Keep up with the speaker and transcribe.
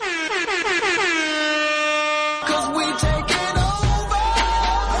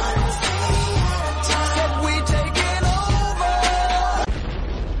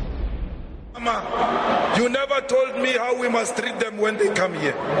told me how we must treat them when they come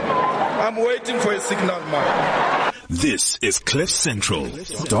here. I'm waiting for a signal, man. This is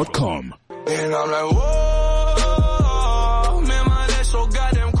CliffCentral.com. And I'm like, whoa, man, my legs so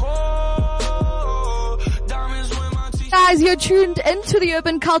goddamn cold. Diamonds with my teeth. Guys, you're tuned into the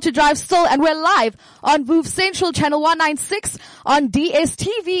Urban Culture Drive still, and we're live on VOOV Central Channel 196 on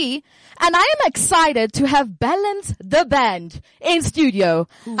DSTV. And I am excited to have Balance the Band in studio.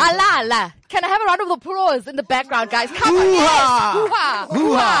 Alala. Can I have a round of applause in the background, guys? Come on. Yes. Hoo-ha.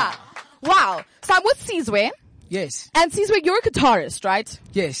 Hoo-ha. Wow. So I'm with Sizwe. Yes. And Sizwe, you're a guitarist, right?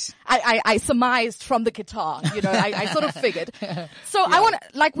 Yes. I surmised from the guitar, you know, I sort of figured. So yeah. I want to,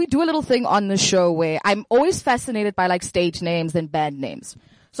 like, we do a little thing on the show where I'm always fascinated by like stage names and band names.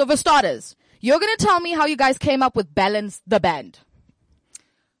 So for starters, you're going to tell me how you guys came up with Balance the Band.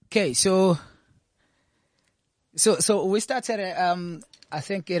 Okay, so we started, I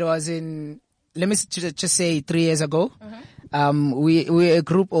think it was let me just say 3 years ago. Mm-hmm. We're a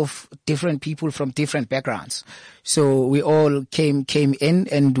group of different people from different backgrounds. So we all came in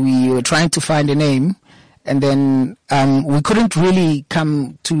and we were trying to find a name. And then, we couldn't really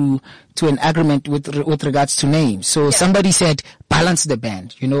come to an agreement with regards to names. So somebody said, balance the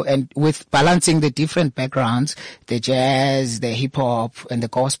band, you know, and with balancing the different backgrounds, the jazz, the hip hop and the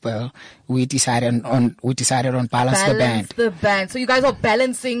gospel, we decided on balance the band. The band. So you guys are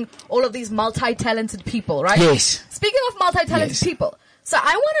balancing all of these multi-talented people, right? Yes. Speaking of multi-talented people, so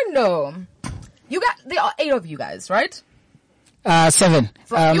I want to know, there are 8 of you guys, right? 7.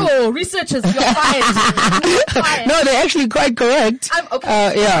 Your researchers, you're fired. No, they're actually quite correct.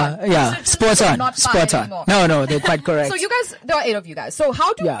 Okay. Yeah. Spot on. No, they're quite correct. So you guys, there are 8 of you guys. So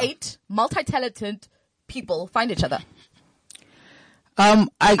how do 8 multi-talented people find each other? I mean,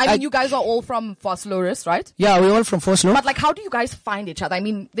 you guys are all from Vosloorus, right? Yeah, we're all from Vosloorus. But like, how do you guys find each other? I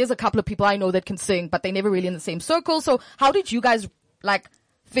mean, there's a couple of people I know that can sing, but they're never really in the same circle. So how did you guys like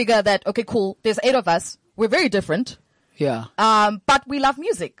figure that, okay, cool, there's 8 of us. We're very different. Yeah. But we love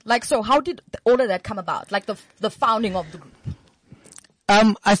music. Like, so how did all of that come about? Like the founding of the group?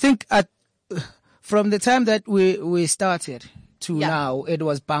 I think from the time that we started to now, it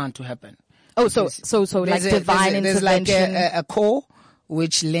was bound to happen. Oh, so like divine intervention. There's like a core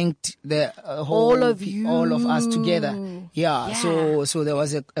which linked the all of us together. Yeah. So there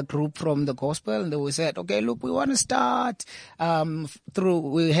was a group from the gospel, and they said, okay, look, we want to start, there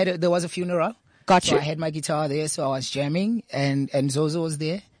was a funeral. Gotcha. So I had my guitar there, so I was jamming, and Zozo was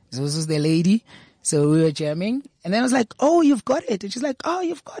there. Zozo's the lady. So we were jamming, and then I was like, oh, you've got it. And she's like, oh,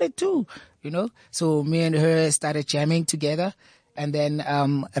 you've got it too. You know? So me and her started jamming together. And then,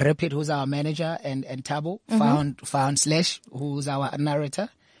 Rapid, who's our manager, and Tabo found Slash, who's our narrator.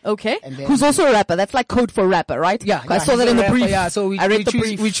 Okay. Who's also a rapper. That's like code for rapper, right? Yeah. I saw that in the brief. Yeah. So we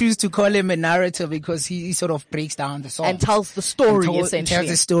choose to call him a narrator because he sort of breaks down the song. And tells the story, essentially. Tells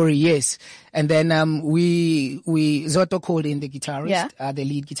the story, yes. And then, Zoto called in the guitarist, the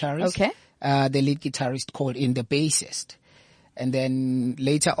lead guitarist. Okay. The lead guitarist called in the bassist. And then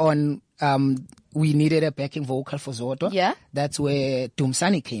later on, we needed a backing vocal for Zoto. Yeah. That's where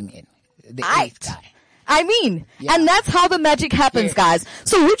Dumsani came in. The 8th guy. I mean, and that's how the magic happens, guys.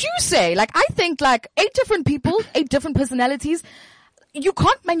 So would you say, like, I think like 8 different people, 8 different personalities, you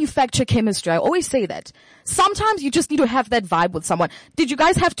can't manufacture chemistry. I always say that. Sometimes you just need to have that vibe with someone. Did you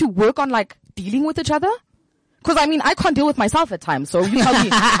guys have to work on like dealing with each other? Cause I mean, I can't deal with myself at times, so you tell me.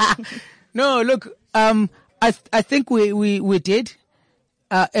 No, look, I think we did.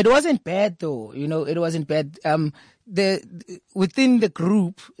 It wasn't bad though, you know, it wasn't bad. Within the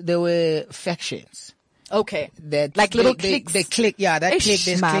group, there were factions. Okay. That like little cliques. They click, that click,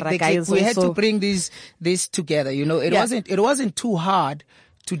 this click. We had to bring this together, you know. It wasn't too hard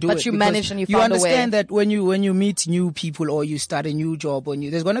to do it. But you managed and you found a way. You understand that when you meet new people or you start a new job,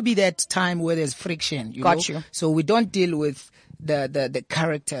 there's gonna be that time where there's friction, you know. Got you. So we don't deal with the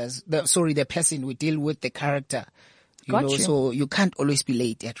characters, the person, we deal with the character. You know, so you can't always be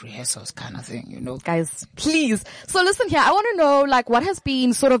late at rehearsals kind of thing, you know. Guys, please. So listen here, I want to know, like, what has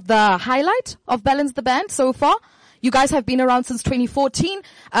been sort of the highlight of Balance the Band so far? You guys have been around since 2014.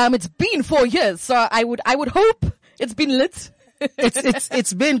 It's been 4 years, so I would hope it's been lit.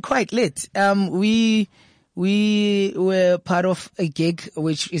 It's been quite lit. We were part of a gig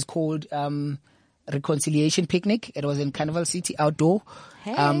which is called, Reconciliation Picnic. It was in Carnival City outdoor.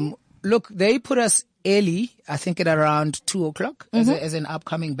 Hey. Look, they put us early, I think at around 2:00 as an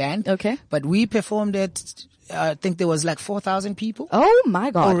upcoming band. Okay. But we performed at, I think there was like 4,000 people. Oh my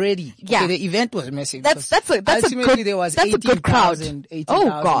God. Already. Yeah. Okay, the event was massive. That's a good crowd. 18,000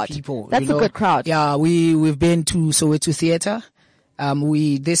 oh God. People. That's a good crowd. Yeah, we've been to Soweto Theatre.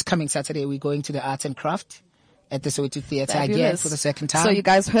 This coming Saturday we're going to the Arts and Craft at the Soweto Theatre again Fabulous. for the second time. So you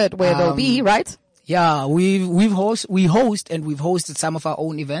guys heard where they'll be, right? Yeah, we hosted some of our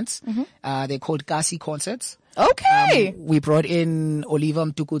own events. They're called Kasi concerts. Okay. We brought in Oliver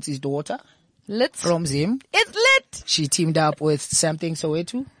Mtukutsi's daughter Lit. from Zim. It's lit. She teamed up with Something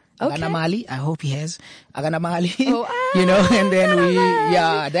Soweto. Okay. Agana Mali. I hope he has Agana Mali. Oh, you know, and then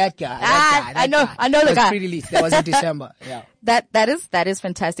that guy. I know the was guy. Pre-release. That was in December. Yeah. That is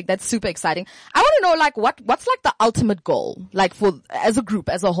fantastic. That's super exciting. I want to know, like, what's like the ultimate goal, like, for, as a group,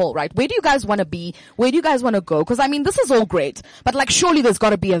 as a whole, right? Where do you guys want to be? Where do you guys want to go? Cause I mean, this is all great, but like, surely there's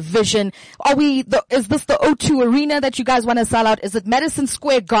gotta be a vision. Is this the O2 Arena that you guys want to sell out? Is it Madison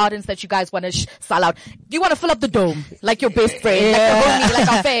Square Gardens that you guys want to sell out? Do you want to fill up the dome? Like your best friend? Like the homie,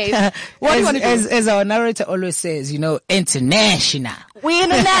 like our face? What do you want to do? As our narrator always says, you know, international. We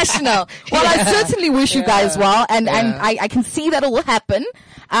international. Well, I certainly wish you guys well, and I can see that it will happen.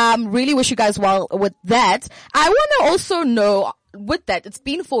 Really wish you guys well with that. I want to also know, with that, it's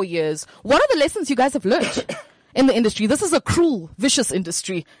been 4 years. What are the lessons you guys have learned in the industry? This is a cruel, vicious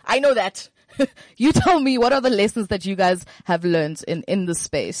industry. I know that. You tell me, what are the lessons that you guys have learned in this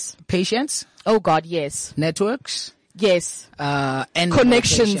space? Patience. Oh God, yes. Networks. Yes. And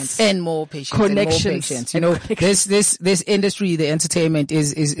Connections. more patience. Connections. And more patience. You know, this industry, the entertainment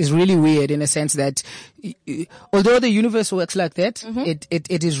is really weird in a sense that, although the universe works like that,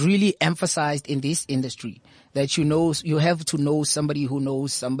 it is really emphasized in this industry that you have to know somebody who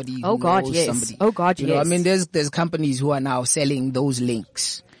knows somebody who knows somebody. Oh God, you yes. know, I mean, there's companies who are now selling those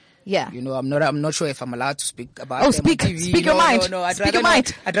links. Yeah. You know, I'm not sure if I'm allowed to speak about Oh, them speak on TV. your No, mind. No, I'd Speak rather your not.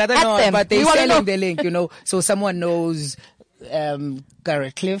 mind. I'd rather At not, them. but they're We wanna know. selling the link, you know. So someone knows,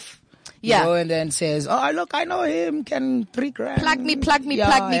 Garrett Cliff. You Yeah. know, and then says, oh, look, I know him, can $3,000. Plug me,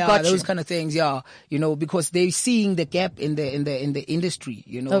 Yeah, got you. those kind of things, yeah. You know, because they're seeing the gap in the industry,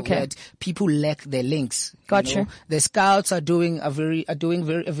 you know, Okay. that people lack their links. Got you know. you. The scouts are doing a very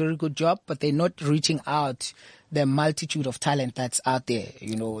good job, but they're not reaching out the multitude of talent that's out there,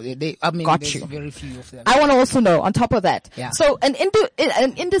 you know. I mean, Got there's you. very few of them. I want to also know, on top of that, Yeah. so an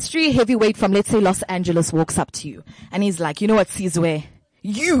industry heavyweight from, let's say, Los Angeles walks up to you and he's like, you know what, Sizwe,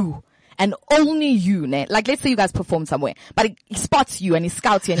 you and only you, ne? Like, let's say you guys perform somewhere, but he spots you and he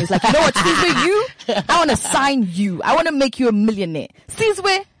scouts you and he's like, you know what, Sizwe, you, I want to sign you. I want to make you a millionaire.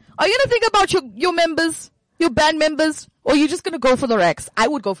 Sizwe, are you going to think about your members, your band members, or are you just going to go for the Rex? I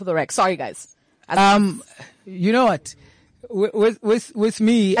would go for the Rex. Sorry, guys. You know what? With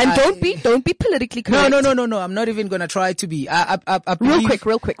me, And don't be politically correct. No. I'm not even gonna try to be. I believe,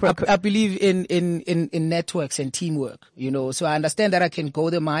 Real quick. I believe in networks and teamwork. You know, so I understand that I can go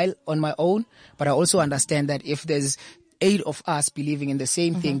the mile on my own, but I also understand that if there's 8 of us believing in the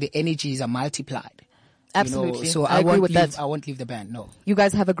same thing, the energies are multiplied. Absolutely. You know, so I agree with that. I won't leave the band. No. You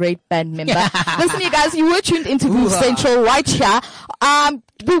guys have a great band member. Listen, you guys, you were tuned into Groove Central right here.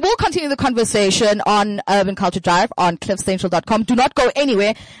 We will continue the conversation on Urban Culture Drive on cliffcentral.com. Do not go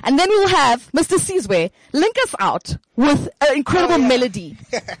anywhere. And then we'll have Mr. Sizwe link us out with an incredible melody.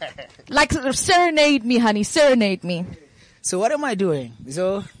 Like, serenade me, honey, serenade me. So what am I doing?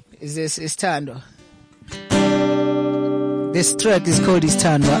 So is Tando. This track is called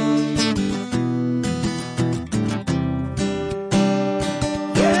Tando.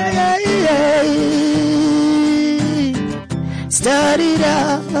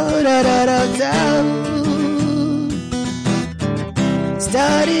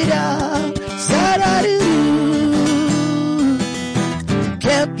 Started out,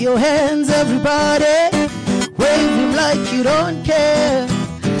 Clap your hands, everybody. Wave them like you don't care.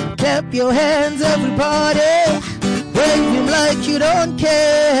 Clap your hands, everybody. Wave them like you don't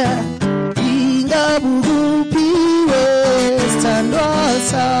care. Ingabugupiwe, standwa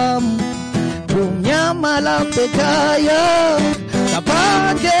sam. Unyamala pekaya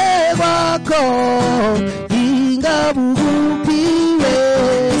kapande wako ingabugupiwe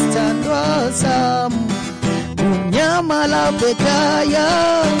standwa sam unyamala pekaya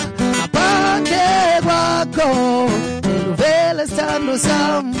kapande wako eluvele stando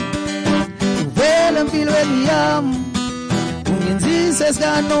sam uvele mpilweni yam ungenzise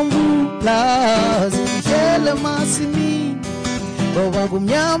skanomvula zihlele masimi ngoba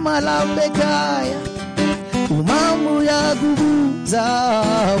kumnyama lapha ekhaya umamu yakubuza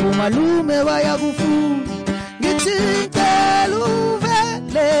umalume bayakufuna ngithi ngicela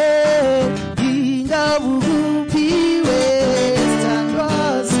uvele ingabukuphiwe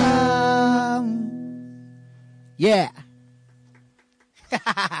sithandwa sami. Yeah.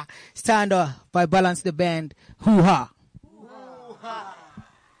 Sithandwa by Balance the Band. Hoo-ha.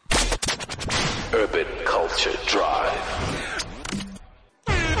 Urban Culture Drive.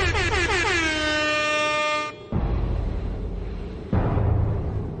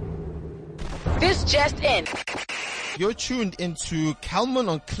 This just in. You're tuned into Calman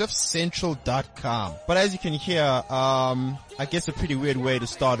on cliffcentral.com. But as you can hear, I guess a pretty weird way to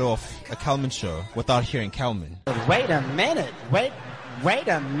start off a Calman show without hearing Calman. Wait a minute. Wait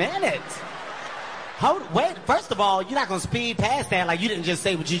a minute. Wait, first of all, you're not going to speed past that like you didn't just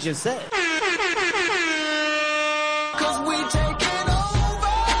say what you just said. 'Cause we taking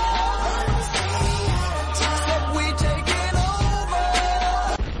over. Said we taking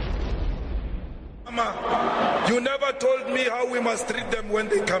over. Mama, you never told me how we must treat them when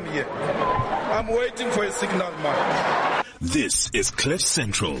they come here. I'm waiting for a signal, man. This is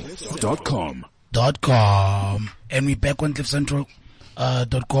cliffcentral.com. And we back on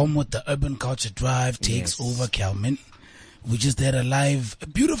cliffcentral.com with the Urban Culture Drive takes over Calman. We just had a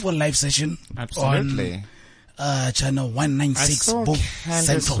beautiful live session. Absolutely. On channel 196. I saw Book Candace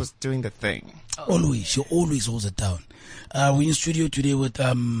Central. was doing the thing. She always holds it down. We're in studio today with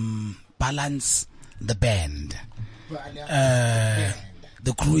Balance the Band. The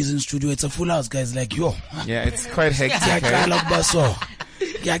crew is in studio. It's a full house, guys. Like, yo. Yeah, it's quite hectic.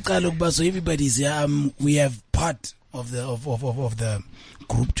 Everybody's here. We have part of the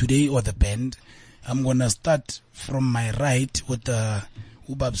group today, or the band. I'm gonna start from my right with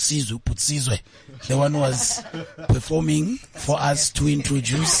Ubab Sizwe, Putsizwe, the one who was performing for us to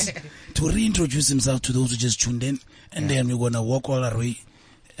reintroduce himself to those who just tuned in, and then we're gonna walk all our way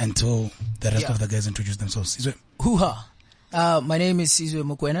until the rest of the guys introduce themselves. Sizwe. Hoo-ha. My name is Sizwe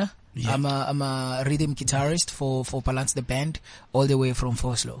Mukwena. Yeah. I'm a rhythm guitarist for Balance the Band, all the way from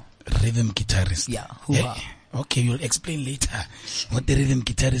Foslo. Rhythm guitarist. Yeah. Hoo-ha. Okay, you'll explain later what the rhythm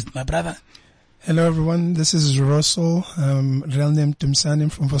guitarist, my brother. Hello everyone, this is Russell, real name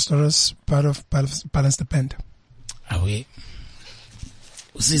Tumsani from Fosterus, part of Balance the Band. Away.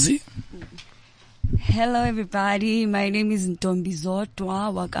 Sisi? Hello everybody, my name is Ntombi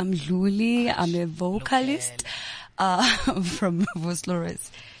Zodwa Wakamdluli. I'm a vocalist from Voslores.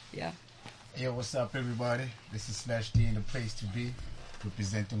 Yeah. Hey, what's up everybody? This is Slash D in the place to be,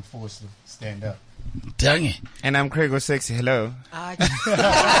 representing Force. Stand up. Dang it. And I'm Craig O'Sexy. Hello. Like,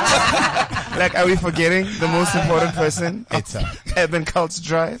 are we forgetting the most important person? It's Urban Culture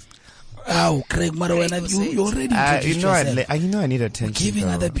Drive. Oh, Craig Marowana, you already introduced yourself. I need attention. We're giving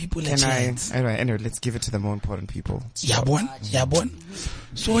other people a chance. Anyway, let's give it to the more important people. Yabon.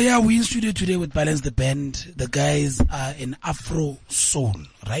 So yeah, we're in studio today with Balance the Band. The guys are in Afro Soul,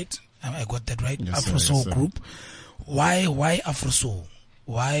 right? I got that right? Yes, Afro Soul yes, group. Why Afro Soul?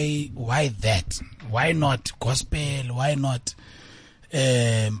 Why that? Why not gospel? Why not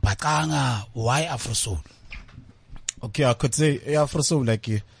Bakanga? Why Afro Soul? Okay, I could say Afro Soul, like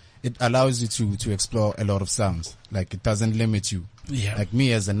it allows you to explore a lot of sounds. Like it doesn't limit you. Yeah. Like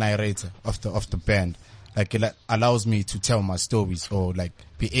me as a narrator of the band, like it allows me to tell my stories, or like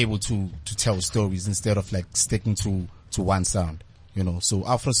be able to tell stories instead of like sticking to one sound. You know, so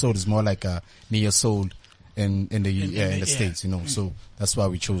Afro Soul is more like a neo soul in the States, you know, so that's why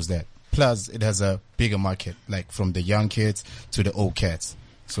we chose that. Plus, it has a bigger market, like from the young kids to the old cats.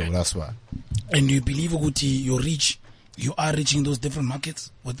 So that's why. And do you believe, Uguti, you are reaching those different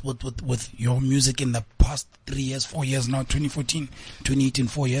markets with your music in the past 3 years, 4 years now, 2014, 2018,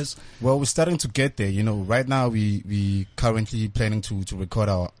 4 years? Well, we're starting to get there, you know. Right now, we currently planning to record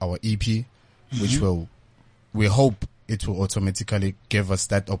our EP, which we hope it will automatically give us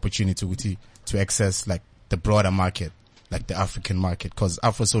that opportunity to access like the broader market, like the African market, because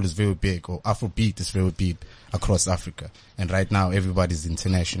Afro Soul is very big, or Afrobeat is very big across Africa. And right now everybody's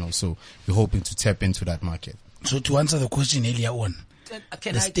international, so we're hoping to tap into that market. So to answer the question earlier on,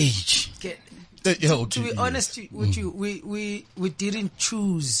 stage. To be honest with you, we didn't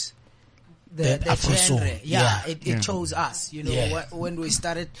choose the Afro Soul. genre. It chose us, you know, when we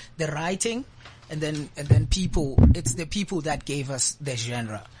started the writing. And then people, it's the people that gave us the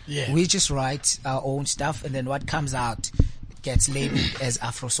genre. Yeah. We just write our own stuff, and then what comes out gets labeled as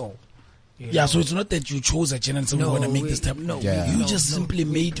Afro Soul. So it's not that you chose a genre and said we want to make this type. No, you just simply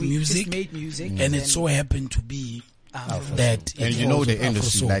made music. Just made music, and it so happened to be that. And you know the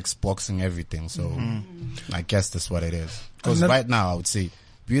industry likes boxing everything, so I guess that's what it is. Because right now I would say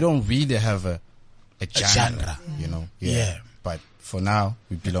we don't really have a genre, you know. Yeah. But for now,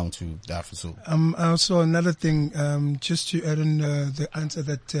 we belong to the Afro Soul. Also another thing, just to add on the answer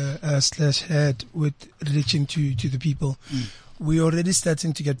that Slash had with reaching to the people. We're already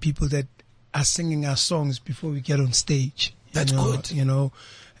starting to get people that are singing our songs before we get on stage. That's good. You know,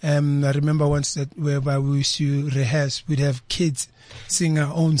 I remember once that whereby we used to rehearse, we'd have kids sing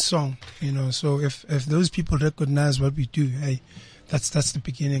our own song. You know, so if those people recognize what we do, hey, that's the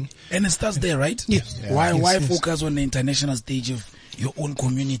beginning. And it starts there, right? Yes. Why focus on the international stage if your own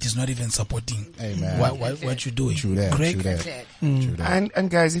community is not even supporting what you're doing. True that. Greg? True that. True that. And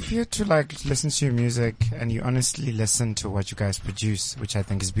guys, if you're to like listen to your music and you honestly listen to what you guys produce, which I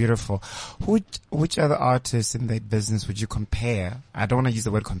think is beautiful, which other artists in the business would you compare? I don't want to use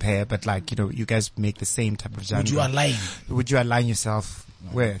the word compare, but like, you know, you guys make the same type of genre. Would you align yourself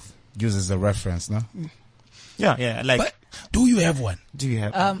with? Use as a reference, no? Yeah, like. But do you have one? Do you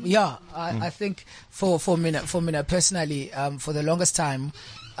have? I think for me personally, for the longest time,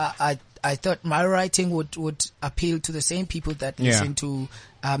 I thought my writing would appeal to the same people that listen to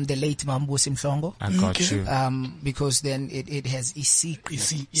the late Mambo Simhlongo. I got you. Because then it has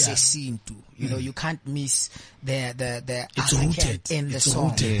Ising too. You know, you can't miss the it's African rooted in the it's song.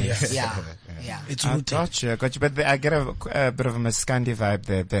 Rooted. Yeah. It's I rooted. got you. But I get a bit of a Maskandi vibe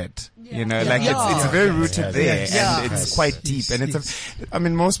there, you know, like it's very rooted there, and it's quite deep. And I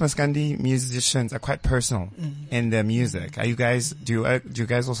mean, most Maskandi musicians are quite personal in their music. Are you guys? Do you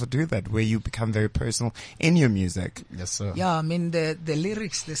guys also do that, where you become very personal in your music? Yes, sir. Yeah, I mean the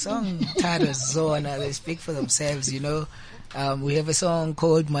lyrics, the song titles, Zona, they speak for themselves. You know, we have a song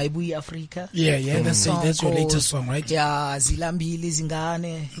called Maibui Africa. That's your latest song, right? Yeah, Zilambili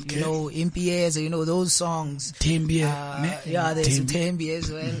Zingane. Okay. You know, Impieza. You know those songs. Tembi. There's Tembi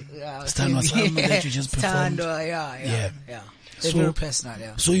as well. Stan Wasamba that you just performed. Yeah. They're very personal.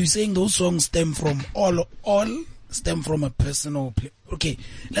 Yeah. So you're saying those songs stem from all stem from a personal place. Okay,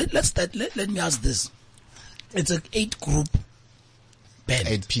 let's start. Let me ask this. It's an 8-group band.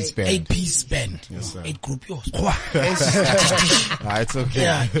 8-piece band. 8-piece band. Yes, sir. 8-group yours. It's okay.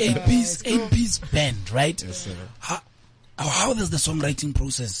 Yeah, 8-piece band, right? Yes, sir. How does the songwriting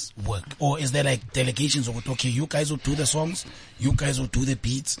process work? Or is there like delegations of, okay, you guys will do the songs, you guys will do the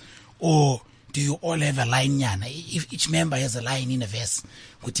beats, or do you all have a line? If each member has a line in a verse,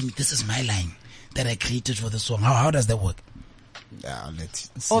 this is my line that I created for the song. How does that work? Yeah,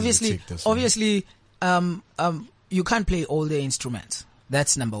 Obviously, you can't play all the instruments.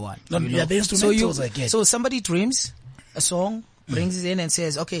 That's number one. The instrumentals I get. So somebody dreams a song, brings it in and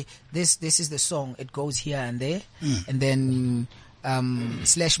says, okay, this is the song. It goes here and there. And then,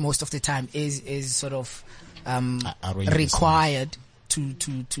 Slash most of the time is sort of, required to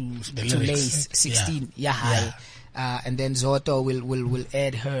lay 16 high. And then Zoto will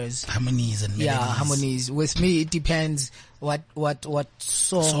add hers. Harmonies and melodies. Yeah, harmonies. With me, it depends what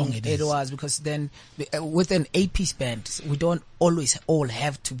song it was, because then with an 8-piece band, we don't always all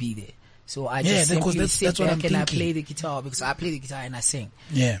have to be there. So I just simply sit back and I play the guitar, because I play the guitar and I sing.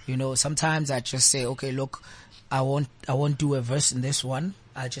 Yeah. You know, sometimes I just say, okay, look, I won't do a verse in this one.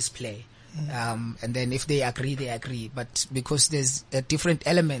 I'll just play. And then if they agree, they agree. But because there's different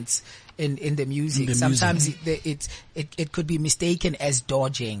elements in the music, sometimes it could be mistaken as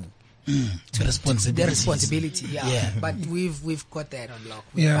dodging. The responsibility, yeah. But we've got that on lock.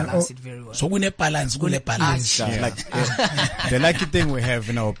 We balance it very well. So we need balance. Like the lucky thing we have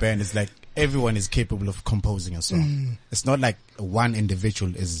in our band is like everyone is capable of composing a song. It's not like one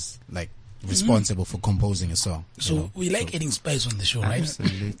individual is like responsible for composing a song. So we like adding spice on the show, right?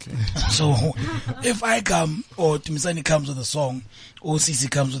 Absolutely. So if I come, or Tumisani comes with a song, or Sisi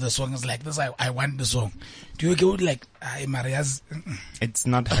comes with a song, it's like this, I want the song. Do you go like, Maria's? It's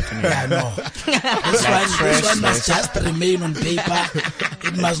not happening. Yeah, no. This one must just remain on paper.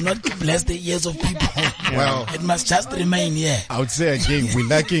 It must not bless the ears of people. Well, it must just remain here. I would say again, we're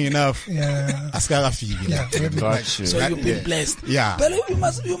lucky enough. So you've been blessed. Yeah. But you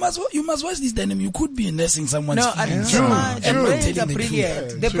must watch this dynamic. You could be nursing someone's feelings. The brains are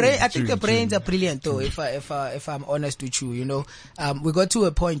brilliant. I think the brains are brilliant though, if I'm honest with you, you know. We got to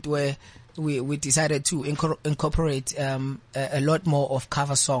a point where we decided to incorporate a lot more of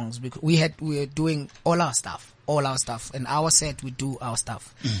cover songs, because we were doing all our stuff. In our set, we do our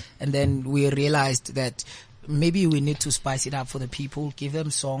stuff. And then we realized that maybe we need to spice it up for the people, give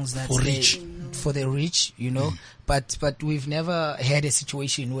them songs that for the rich, you know. But we've never had a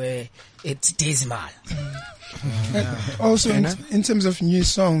situation where it's dismal. Also, in terms of new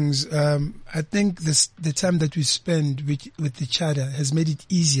songs, I think the time that we spend with each other has made it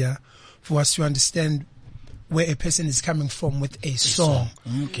easier for us to understand where a person is coming from with a song.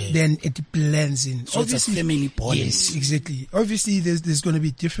 Okay. Then it blends in. So it's a family bond. Yes, exactly. Obviously, there's going to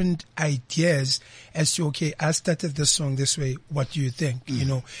be different ideas as to, okay, I started the song this way. What do you think? You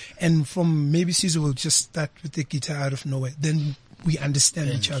know, and from maybe Caesar will just start with the guitar out of nowhere. Then we understand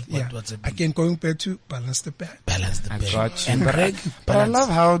each other. Again, going back to balance the band. Balance the I band. got you. And Barek, But I love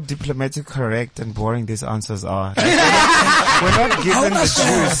how diplomatic, correct, and boring these answers are. We're not given the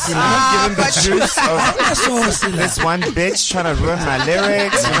juice. We're not given the juice of this one bitch trying to ruin my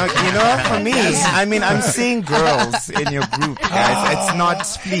lyrics. You know, for me, I mean, I'm seeing girls in your group, guys. It's not,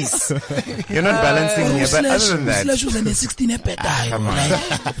 please. You're not balancing here, but other than that. Slash was in the 16 Come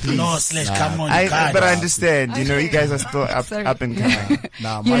on. No, Slash, come on. But I understand, you know, you guys are still up and coming.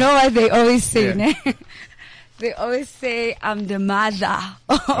 You know what they always say, Yeah. ne? They always say I'm the mother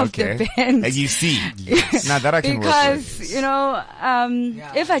of the band. Like you see. Now that I can work with. Because, you know,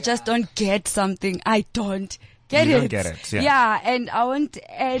 if I just don't get something, I don't get You it. don't get it, yeah. Yeah, and I won't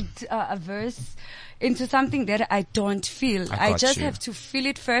add a verse into something that I don't feel. I got just you. have to feel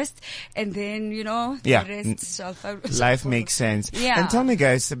it first, and then, you know, Yeah. the rest shall follow. Life makes sense. Yeah. And tell me,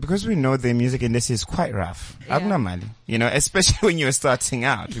 guys, because we know the music industry is quite rough, abnormally, you know, especially when you're starting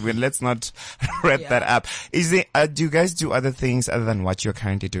out. Let's not wrap that up. Is there, do you guys do other things other than what you're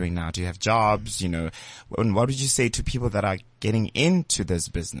currently doing now? Do you have jobs? You know, and what would you say to people that are getting into this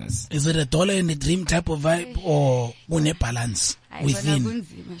business? Is it a dollar in the dream type of vibe or une balance within?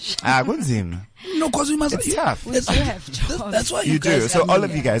 Kunzima. No, because we must. It's tough. That's why You do. guys, So I mean, all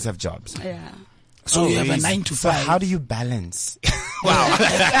of you guys have jobs. Yeah. So you have a amazing. 9 to So 5. how do you balance? Wow.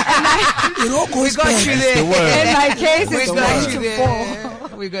 It all goes got back. you there. The word. In my case, We it's got 9 you to there.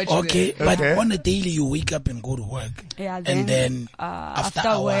 4. We got you Okay, there. but Okay. on a daily you wake up and go to work. Yeah, And then after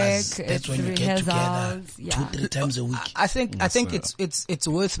hours, work, that's it's when you get together rehearsals, yeah. 2-3 times a week. I think it's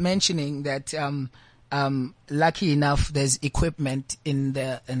worth mentioning that lucky enough there's equipment in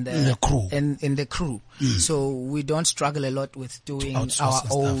the crew. in the crew, so we don't struggle a lot with doing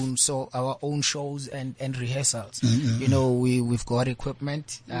our own shows and rehearsals. You know, we've got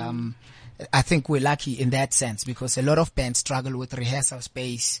equipment. I think we're lucky in that sense because a lot of bands struggle with rehearsal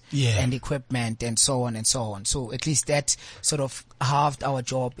space and equipment and so on and so on. So at least that sort of halved our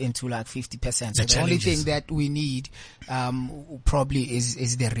job into like 50%. So the only thing that we need probably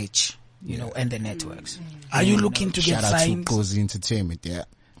is the reach, you know, and the networks. Are you looking to get Shout out to signed? Cozy Entertainment, yeah.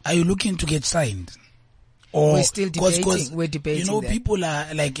 Are you looking to get signed? Or We're still debating. We're debating. You know, that. people are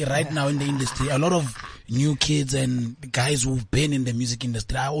like right now in the industry. A lot of new kids and guys who've been in the music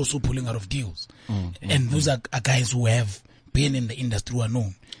industry are also pulling out of deals. And those are guys who have been in the industry who are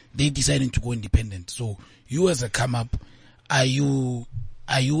known. They deciding to go independent. So you as a come up, are you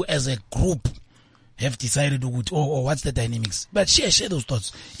as a group have decided to go, or what's the dynamics? But share those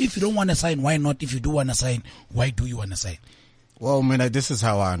thoughts. If you don't want to sign, why not? If you do want to sign, why do you want to sign? Well, man, this is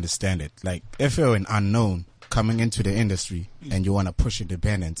how I understand it. Like, if you're an unknown coming into the industry and you want to push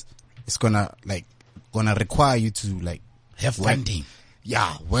independence, it's gonna require you to like have funding.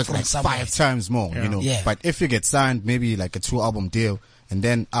 Work From like somewhere. 5 times more, you know. Yeah. But if you get signed, maybe like a 2-album deal, and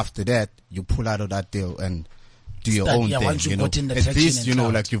then after that, you pull out of that deal and do your own thing, once you you know. got in the At traction least, and you know,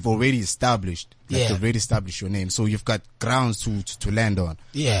 clout. like you've already established, Yeah. you've already established your name. So you've got grounds to land on.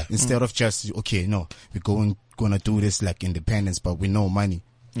 Yeah. Instead of just, okay, no, we're gonna do this like independence, but with no money.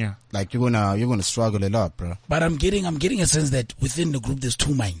 Yeah. Like you're gonna struggle a lot, bro. But I'm getting a sense that within the group there's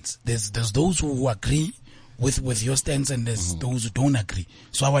two minds. There's those who agree with your stance and there's those who don't agree.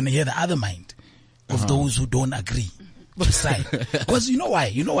 So I want to hear the other mind of those who don't agree to sign. Because you know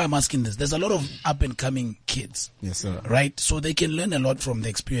why I'm asking this. There's a lot of up and coming kids. Yes, sir. Right? So they can learn a lot from the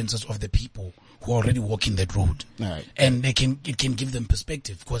experiences of the people who are already walking that road. Right. And it can give them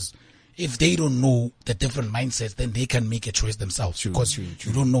perspective because if they don't know the different mindsets, then they can make a choice themselves. Because you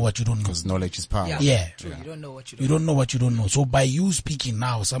don't know what you don't know. Because knowledge is power. Yeah. True. You don't know what you You don't know what you don't know. So by you speaking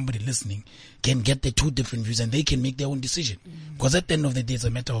now, somebody listening can get the two different views and they can make their own decision. Because at the end of the day, it's a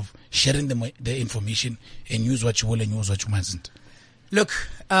matter of sharing the information and use what you will and use what you mustn't. Look,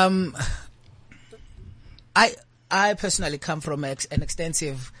 I personally come from an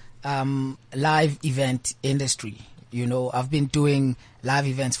extensive live event industry. You know, I've been doing live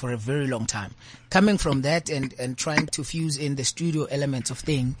events for a very long time. Coming from that and trying to fuse in the studio elements of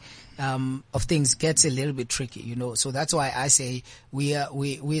things gets a little bit tricky, you know. So that's why I say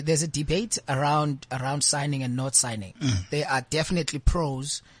there's a debate around signing and not signing. There are definitely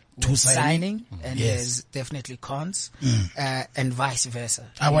pros To with signing? signing and Yes. there's definitely cons, and vice versa.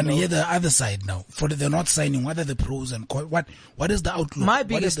 I You want to know? hear the other side now. For the not signing, what are the pros and cons? What is the outlook? My what is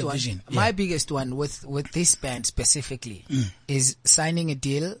biggest the one, vision? my biggest one with this band specifically is signing a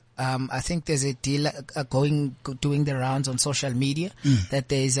deal I think there's a deal doing the rounds on social media that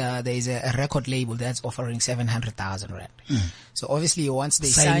there's a record label that's offering 700,000 rand. So obviously once they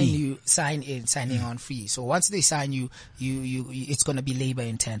signing on free. So once they sign you, it's going to be labor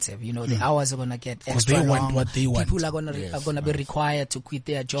intensive. You know, the hours are going to get extra they long. want what they want. People are going to be required to quit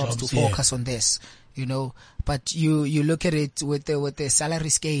their jobs to focus on this. You know, but you look at it with the salary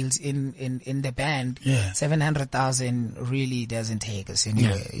scales in the band, 700,000 really doesn't take us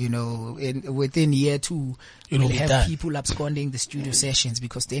anywhere. You know, within year 2, we'll have people absconding the studio sessions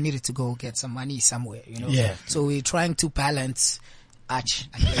because they needed to go get some money somewhere, you know. So we're trying to balance. There's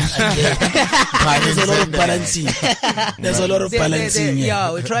a lot of balancing. There's a lot of balancing.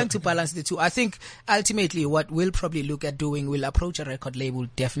 Yeah, we're trying to balance the two. I think ultimately what we'll probably look at doing, we'll approach a record label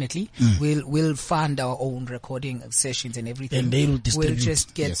definitely. We'll fund our own recording sessions and everything. And they'll distribute. We'll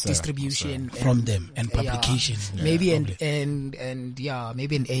just get distribution from them and publication. Maybe maybe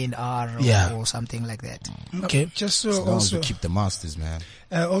an A&R or something like that. Okay. Just so also keep the masters, man.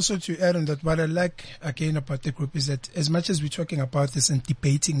 Also to add on that, what I like again about the group is that as much as we're talking about this and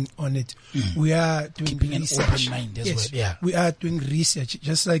debating on it, we are doing research. An open mind as well. Yeah. We are doing research.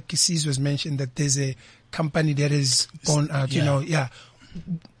 Just like Sis was mentioned that there's a company that has gone out,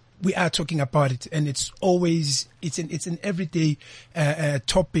 we are talking about it, and it's always, it's an everyday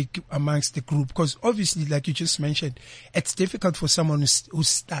topic amongst the group, because obviously, like you just mentioned, it's difficult for someone who's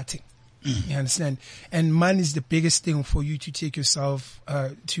starting. You understand? And money is the biggest thing for you to take yourself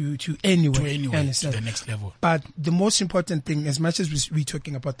to anywhere. You understand? To the next level. But the most important thing, as much as we're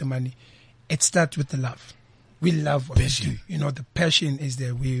talking about the money, it starts with the love. We love what we do. You know, the passion is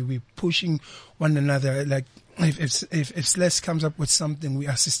there. We're pushing one another. Like if Celeste comes up with something, we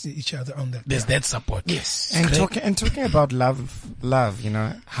assist each other on that. There's that support. Yes. And talking about love, you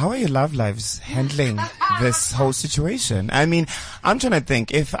know, how are your love lives handling this whole situation? I mean, I'm trying to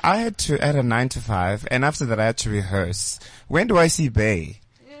think, if I had to add a 9 to 5 and after that I had to rehearse, when do I see Bay?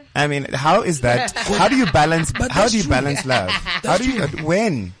 I mean, how is that? How do you balance? How do you balance love? How do you?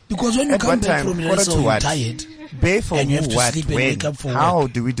 When? Because when you come back from rehearsal, you're tired. Bay for and you have to what? sleep and When? wake up for how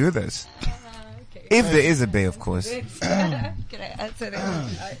work. do we do this? If there is a Bay, of course. Can I answer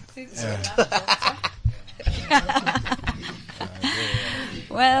that?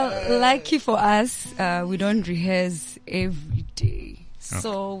 Well, lucky for us, we don't rehearse every day.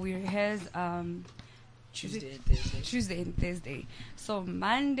 So we rehearse Tuesday and Thursday. So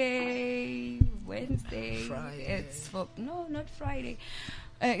Monday, Wednesday, Friday. it's for not Friday.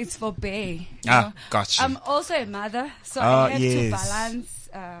 It's for Bay. Gotcha. I'm also a mother, so I have to yes. balance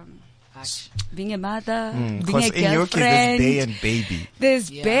being a mother, being a Because in your case, girlfriend. there's Bay and Baby. There's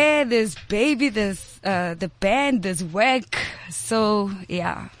Bear, there's Baby, there's the band, there's work. So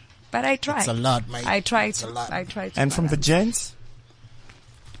yeah, but I try. It's a lot, mate. I try It's to. a lot. I try to. And from the gents?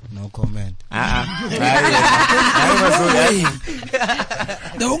 No comment. The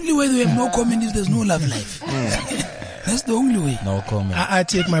only way we have no comment is there's no love life. That's the only way. No comment. I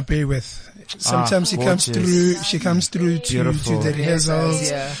take my Bay with. Sometimes she comes through to the rehearsals.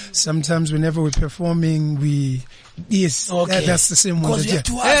 Yeah. Sometimes whenever we're performing, that's the same one. Because you have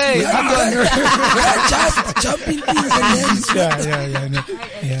to ask. Jumping things and then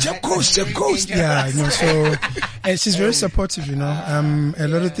coast. Yeah, you know, so, and she's very supportive, you know. A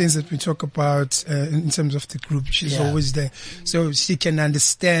lot of things that we talk about, in terms of the group, she's always there. So she can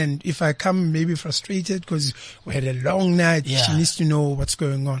understand if I come maybe frustrated because we had a long night, she needs to know what's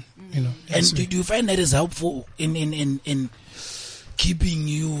going on, you know. And do you find that is helpful in keeping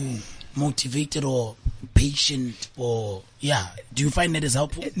you motivated or patient, or do you find that is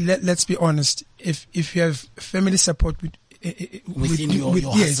helpful? Let's be honest. If you have family support within your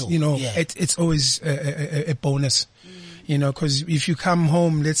hustle, you know, it's always a bonus. You know, because if you come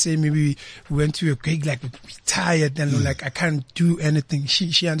home, let's say maybe we went to a gig, like we're tired and like I can't do anything.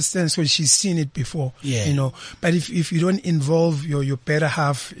 She understands because she's seen it before. You know, but if you don't involve your better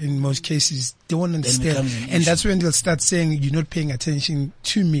half in most cases, they won't understand, and that's when they'll start saying you're not paying attention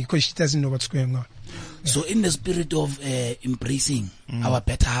to me because she doesn't know what's going on. So in the spirit of embracing our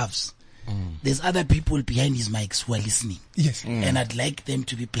better halves, there's other people behind these mics who are listening. Yes. And I'd like them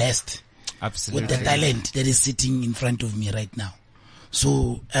to be blessed. Absolutely. With the talent that is sitting in front of me right now.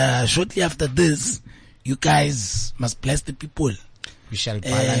 So, shortly after this, you guys must bless the people. We shall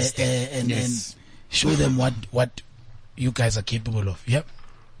balance and show them what you guys are capable of. Yep.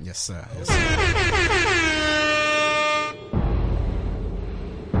 Yes, sir.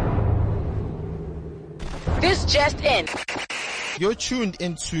 This just in. You're tuned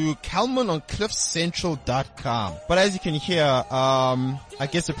into Kalman on CliffCentral.com. But as you can hear, I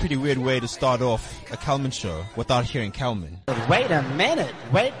guess a pretty weird way to start off a Kalman show without hearing Kalman. Wait a minute.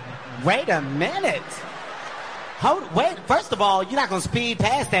 Wait wait a minute. Wait, first of all, you're not gonna speed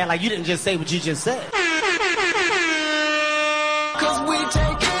past that like you didn't just say what you just said. Cause we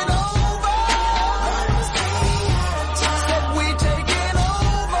taking over. Said we taking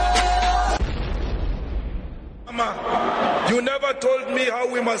over. Mama, you never told me how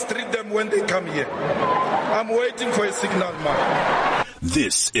we must treat them when they come here. I'm waiting for a signal, man.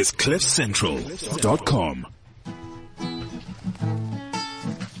 This is CliffCentral.com.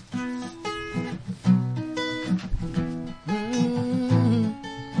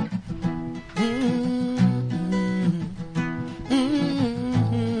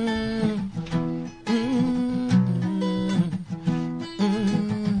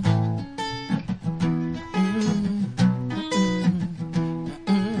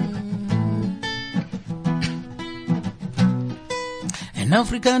 An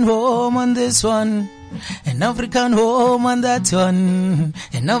African home on this one, an African home on that one,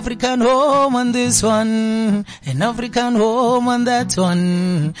 an African home on this one, an African home on that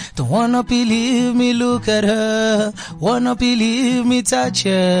one. Don't wanna believe me, look at her. Wanna believe me, touch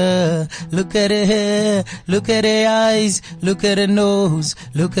her. Look at her hair, look at her eyes, look at her nose,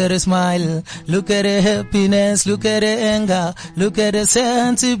 look at her smile, look at her happiness, look at her anger, look at her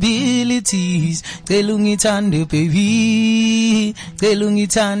sensibilities. Telungitande baby,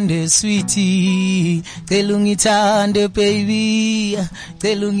 telungitande sweetie, telungitande baby,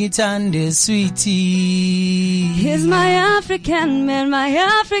 telungitande sweetie. Here's my African man, my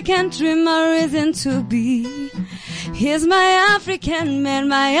African dreamer isn't to be. Here's my African man,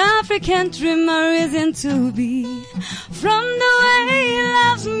 my African dreamer isn't to be. From the way he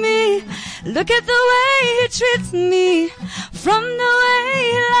loves me, look at the way he treats me. From the way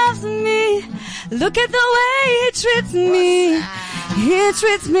he loves me, look at the way he treats me. He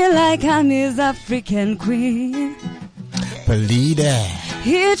treats me like I'm his African queen. Believe that.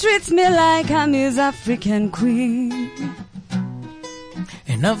 He treats me like I'm his African queen.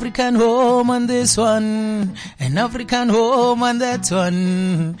 An African home on this one, an African home on that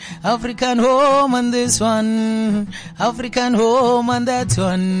one, African home on this one, African home on that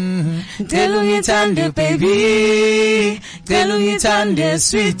one. Telungitande baby, telungitande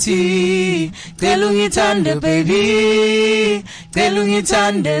sweetie, telungitande baby,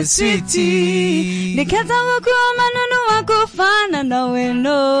 telungitande sweetie. Nikata wakuma nunu wakufana na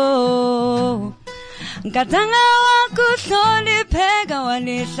weno. Nkatanga wakuhloli pheka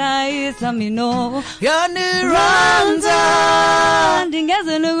wanihlayisa mino. Yaniranda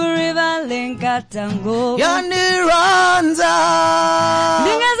ndingeze nukurivale nkatango. Yaniranda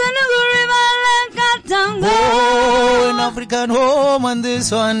ndingeze nukurivale nkatango. Oh, an African home on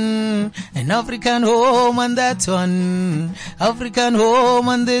this one, an African home on that one, African home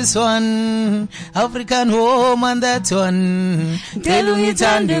on this one, African home on that one.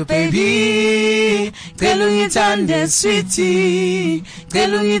 Telungitande baby, telungitande sweetie,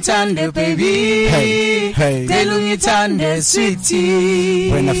 telungitande baby, hey, telungitande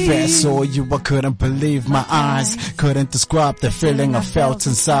sweetie. When I first saw you, I couldn't believe my eyes. Couldn't describe the feeling I felt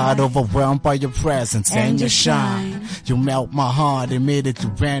inside. Overwhelmed by your presence and your shine. You melt my heart, immediately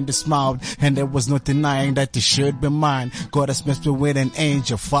ran the smile. And there was no denying that you should be mine. God has blessed me with an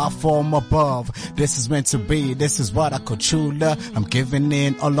angel far from above. This is meant to be, this is what I call true love. I'm giving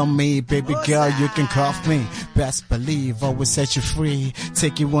in all on me, baby girl, you can cuff me. Best believe I will set you free.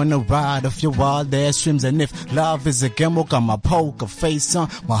 Take you on a ride of your wildest dreams. And if love is a game, I got my poker face on.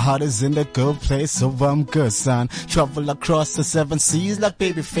 My heart is in a good place, so I'm good, son. Travel across the 7 seas like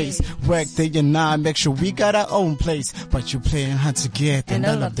Babyface. Work day and night, make sure we got our own place. But you playing hard to get and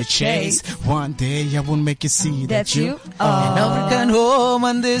all of the chase. One day I will make you see that you are an African home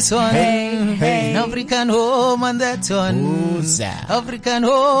on this one, Hey, hey. an African home on that one, African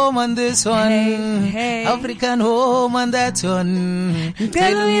home on this one, hey. African home on that one.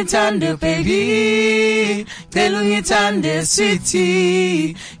 Telungitande baby, telungitande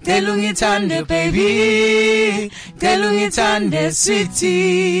sweetie, telungitande baby, telungitande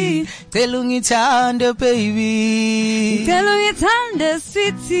sweetie, telungitande baby, Telungitande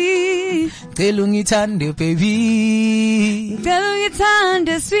sweetie, telungitande baby,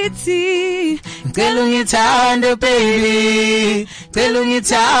 telungitande sweetie, telungitande baby,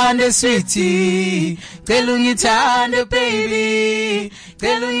 telungitande sweetie, telungitande baby,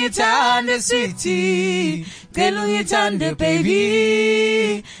 telungitande sweetie, telungitande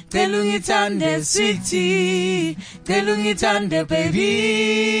baby, telungitande sweetie, telungitande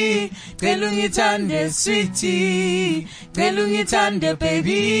baby, telungitande sweetie, telungitande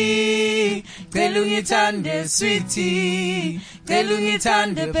baby, telungitande sweetie,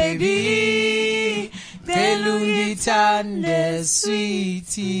 telungitande baby, Belungitande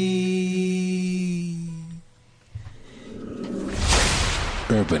sweetie.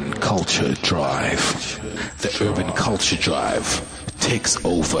 Urban Culture Drive. The Urban Culture Drive takes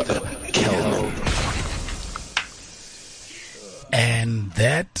over Kelman. And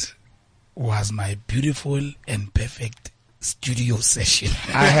that was my beautiful and perfect studio session.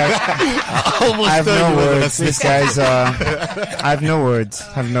 I have no words. This guy's I have no words.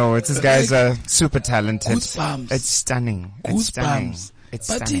 These guys are super talented. Goosebumps. It's stunning. It's stunning. It's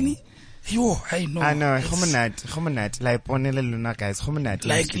stunning. Yo, I know. Hominat. Like Ponele Luna guys. Hominat.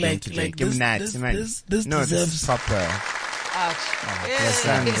 Like this no, this is proper.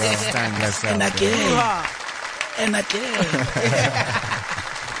 Stand. And again.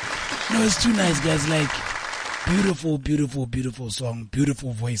 No, it's too nice, guys. Like, beautiful song,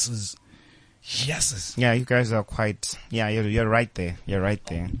 beautiful voices. Yes. Yeah, you guys are quite. Yeah, you're right there. Yeah,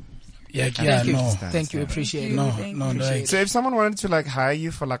 Thank you. no. Thank you. Appreciate it. No. So if someone wanted to like hire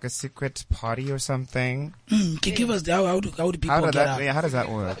you for like a secret party or something, can give us how do people get out? How does that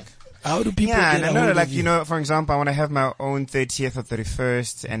work? How do people get out? No, like, you know, for example, I want to have my own 30th or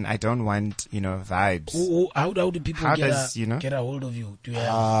 31st and I don't want, you know, vibes. How do people get a hold of you? Do you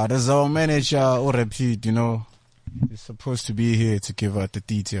have... there's our manager or repeat, you know, he's supposed to be here to give out the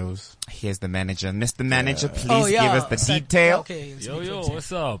details. Here's the manager. Mr. Manager, please give us the detail. Okay, Yo,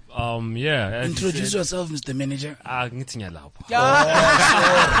 what's up? Introduce yourself, Mr. Manager.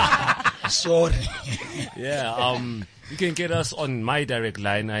 Sorry. Yeah, you can get us on my direct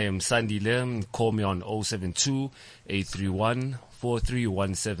line. I am Sandy Lem. Call me on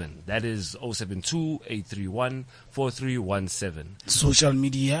 072-831-4317. That is 072-831-4317. Social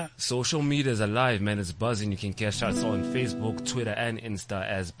media is alive, man. It's buzzing. You can catch us on Facebook, Twitter, and Insta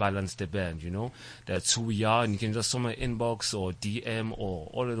as Balance the Band, you know. That's who we are. And you can just send my inbox or DM or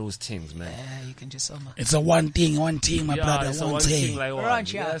all of those things, man. Yeah, you can just send my... It's a one thing, my brother. It's one thing. Like one.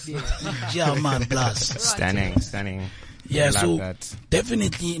 Yes. Yeah, man, blast. Stunning. Yeah, so that.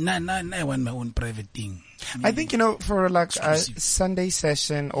 Definitely, I want my own private thing. I think, you know, for like a Sunday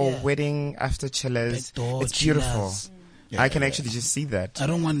session or wedding after chillers, it's beautiful. I can actually just see that. I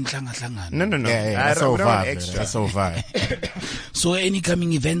don't want tlanga. No. Yeah, that's so vibe. That's so vibe. So any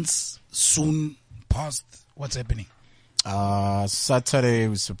coming events soon, past, what's happening? Saturday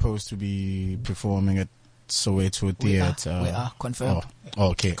we're supposed to be performing at Soweto Theatre. We are confirmed.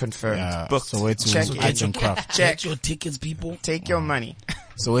 Okay. Confirmed. Booked. Soweto Arts and Craft. Check your tickets, people. Take your money.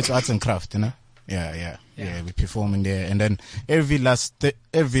 Soweto Arts and Craft, you know? Yeah, we're performing there. And then every last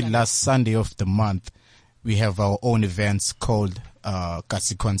Sunday of the month, we have our own events called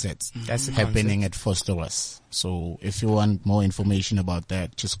Kasi Concerts happening at Fosterus. So if you want more information about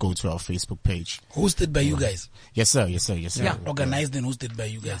that, just go to our Facebook page. Hosted by you guys? Yes, sir. Yeah, organized and hosted by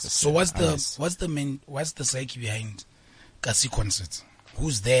you guys. So what's the psyche behind Kasi Concerts?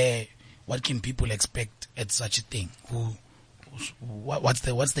 Who's there? What can people expect at such a thing? What's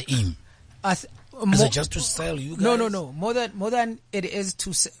the aim? Is it just to sell you guys? No. More than it is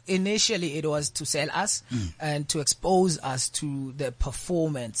to initially it was to sell us and to expose us to the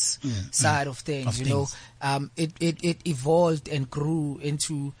performance side of things. It evolved and grew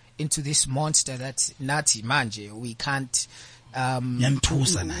into this monster that's Nati Manje. We can't.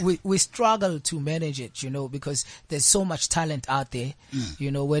 We struggle to manage it, because there's so much talent out there.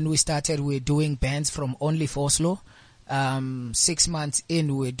 When we started, we're doing bands from only Foslo. 6 months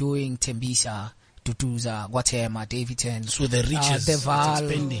in, we're doing Tembisa, Tutuza, Guatema, Davidson. So the reach is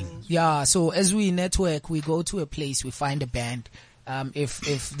expanding. Yeah, so as we network, we go to a place, we find a band. If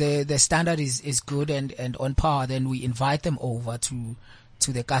the standard is good and on par, then we invite them over to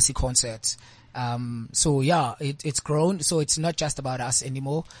the Kasi concerts. So yeah, it's grown. So it's not just about us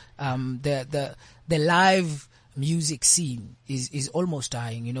anymore. The live music scene is almost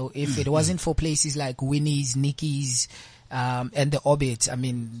dying. If it wasn't for places like Winnie's, Nicky's, and the Orbit,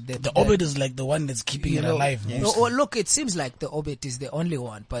 the Orbit is like the one that's keeping it alive. Look, it seems like the Orbit is the only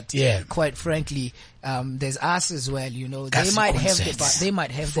one, but quite frankly, there's us as well. They might have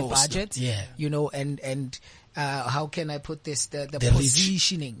the budget. And how can I put this? The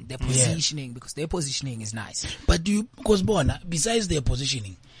positioning, because their positioning is nice. But because Bona, besides their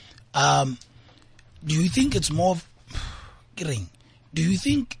positioning, do you think it's more? Do you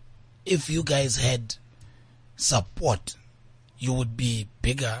think if you guys had support, you would be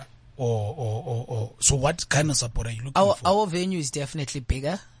bigger, or so? What kind of support are you looking for? Our venue is definitely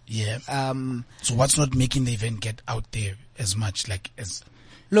bigger. Yeah. So what's not making the event get out there as much?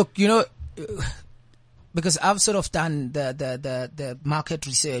 Look, because I've sort of done the market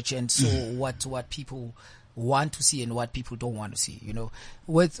research and so what people want to see and what people don't want to see. You know,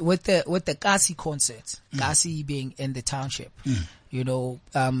 with the Kasi concerts, Kasi being in the township, you know,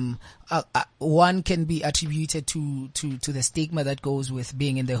 one can be attributed to the stigma that goes with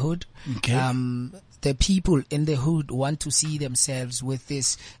being in the hood. Okay. The people in the hood want to see themselves with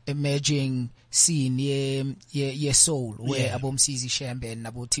this emerging scene, yeah, soul, where Abomsizi Shambe and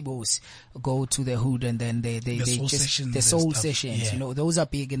Abo Tibos go to the hood and then they soul just, sessions the soul and stuff. sessions, Yeah. you know, those are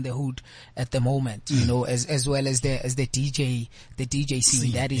big in the hood at the moment, you know, as well as the DJ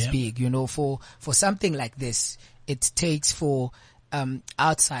scene, that is big, you know, for something like this, it takes for,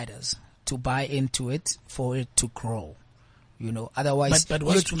 outsiders to buy into it for it to grow. You know, otherwise, But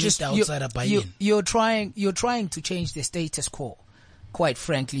what's to make the outsider buy in? You're trying to change the status quo. Quite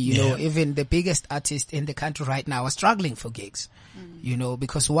frankly, you know, even the biggest artists in the country right now are struggling for gigs. You know,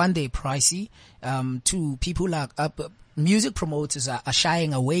 because one, they're pricey. Two, people are music promoters are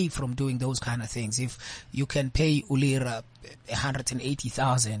shying away from doing those kind of things. If you can pay Ulira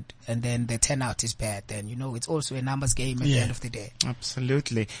 180,000 and then the turnout is bad, then, you know, it's also a numbers game at the end of the day.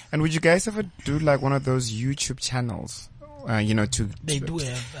 Absolutely. And would you guys ever do like one of those YouTube channels? You know, They do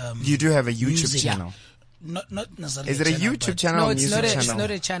have. You do have a YouTube music. channel. Not necessarily. Is it a YouTube channel? No, or it's music not channel? it's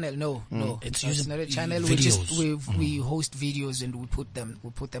not a channel. No, it's not a channel. We host videos and we put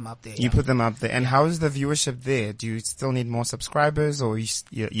them up there. You put them up there. And how is the viewership there? Do you still need more subscribers, or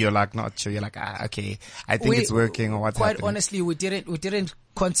you're like not sure? You're like, okay, I think it's working, or what's quite happening? honestly, we didn't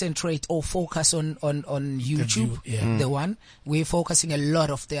concentrate or focus on YouTube. The one we're focusing a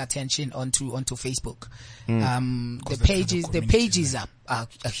lot of the attention onto Facebook. The pages are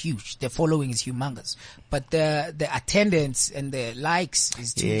huge. The following is humongous, but the attendance and the likes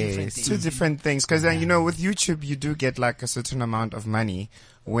is two different things. Two different things. Because you know, with YouTube, you do get like a certain amount of money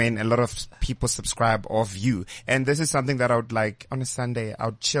when a lot of people subscribe or view. And this is something that I would like on a Sunday, I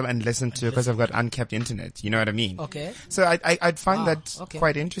would chill and listen to because I've got uncapped internet. You know what I mean? Okay. So I'd find that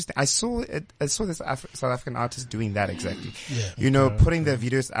quite interesting. I saw this South African artist doing that exactly. You know, putting their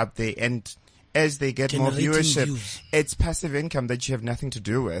videos up there, and as they get more viewership, it's passive income that you have nothing to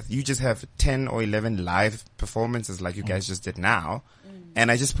do with. You just have 10 or 11 live performances like you guys just did now. And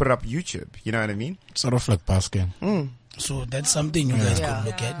I just put it up YouTube. You know what I mean? Sort of like basking. So that's something you guys could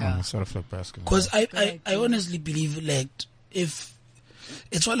look at. Sort of like basking. Because I honestly believe, like, if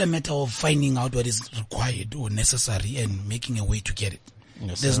it's all a matter of finding out what is required or necessary and making a way to get it.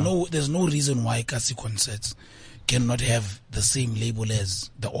 Yes, there's sir. no reason why Kasi concerts cannot have the same label as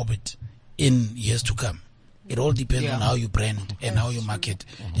the Orbit in years to come. It all depends on how you brand and how you market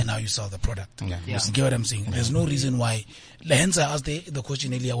and how you sell the product. You get what I'm saying? There's no reason why. Hence, I asked the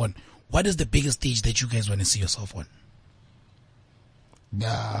question earlier on, what is the biggest stage that you guys want to see yourself on?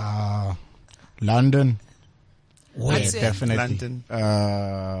 London. Where? Definitely. London.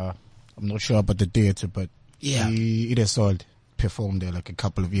 I'm not sure about the theater, but it has sold performed there like a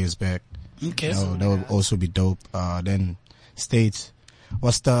couple of years back. Okay. That would also be dope. Then States.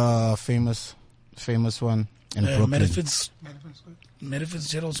 What's the famous one in Brooklyn? Mary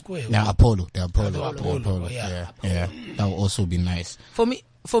Fitzgerald Square. Yeah, Apollo. The Apollo. Apollo. Yeah. That would also be nice. For me,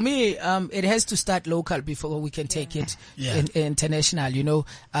 it has to start local before we can take it international. You know,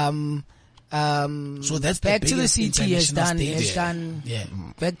 so that's Back to the City has done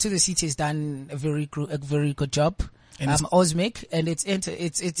Back to the City has done a very good job. Osmic, and it's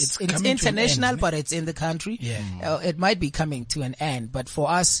international, but it's in the country. It might be coming to an end, but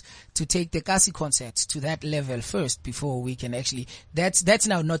for us to take the Kasi concerts to that level first before we can actually, that's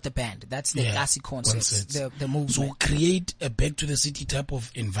now not the band, that's the Kasi concerts, the movement. So create a Back to the City type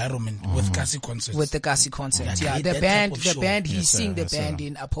of environment with Kasi concerts. With the Kasi concerts, the band, he's seeing the band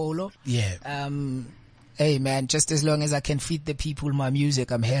in Apollo. Hey man, just as long as I can feed the people my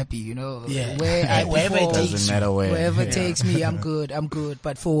music, I'm happy, you know. Wherever it takes me, I'm good.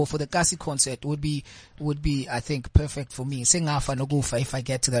 But for the Kasi concert would be I think perfect for me. Sing Afa no Gufa if I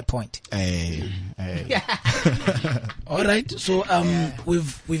get to that point. All right. So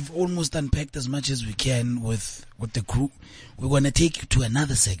we've almost unpacked as much as we can with the group. We're gonna take you to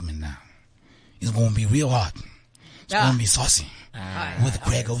another segment now. It's gonna be real hot. It's gonna be saucy with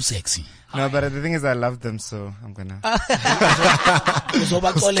Greg O'Sexy. No, but the thing is, I love them, so I'm gonna.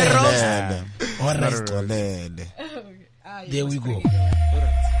 There we go.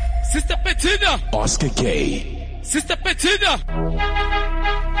 Sister Bettina. Oscar Gay. Sister Bettina.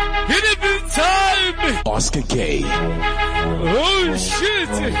 Hit it in time. Oscar Gay. Oh shit.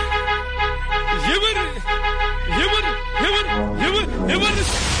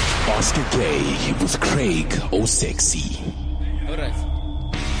 Oscar Gay with Craig O'Sexy. All right.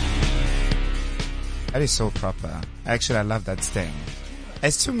 That is so proper. Actually, I love that sting.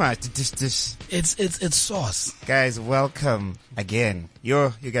 It's too much. It's sauce. Guys, welcome again.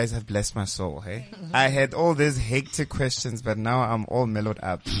 You guys have blessed my soul, hey? I had all these hectic questions, but now I'm all mellowed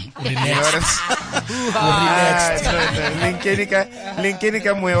up. You know what I'm saying?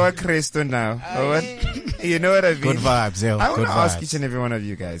 Linkenika mwewa Kristo now. You know what I mean? Good vibes, yo. I want Good to ask vibes. each and every one of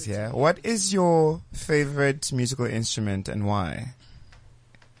you guys, yeah? What is your favorite musical instrument and why?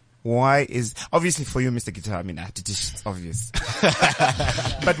 Why is, obviously for you, Mr. Guitar, I mean, it's obvious.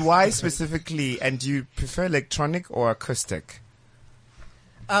 But why specifically, and do you prefer electronic or acoustic?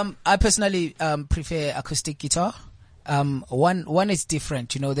 I personally prefer acoustic guitar. One is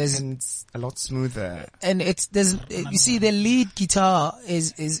different, you know, and it's a lot smoother. And you see, the lead guitar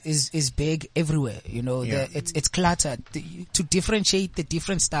is big everywhere, you know, Yeah. it's cluttered. To differentiate the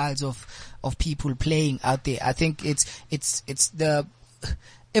different styles of people playing out there, I think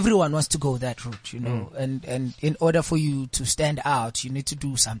everyone wants to go that route, you know, and in order for you to stand out, you need to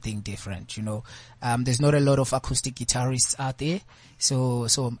do something different, you know. There's not a lot of acoustic guitarists out there. So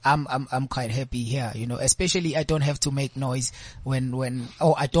I'm quite happy here, you know, especially I don't have to make noise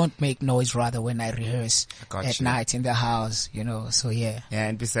I don't make noise rather when I rehearse at night in the house, you know, so yeah. Yeah,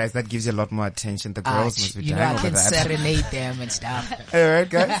 and besides that gives you a lot more attention. The girls must be you know, dying I over can that. serenade them and stuff. Alright,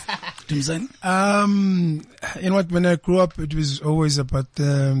 guys. When I grew up, it was always about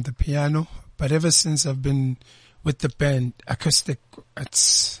the piano, but ever since I've been with the band, acoustic,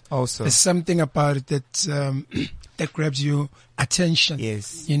 there's something about it that that grabs your attention.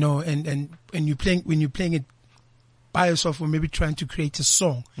 Yes. You know, and when you're playing it by yourself or maybe trying to create a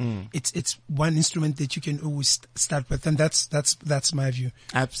song, it's one instrument that you can always start with, and that's my view.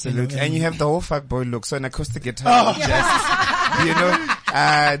 Absolutely. You know, and you have the whole fuckboy look, so an acoustic guitar is just, you know,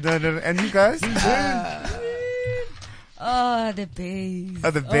 no, and you guys? The bass.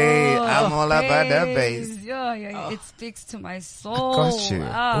 Oh, the bass. I'm all about that bass. Yeah. It speaks to my soul. Got you.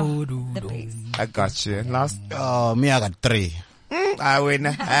 The bass. I got you. Last. Me, I got 3. I win.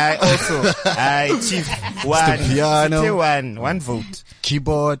 I also. Chief. One. It's the piano. One vote.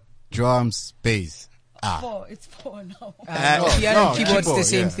 Keyboard, drums, bass. 4. It's 4 now. Piano and keyboard's the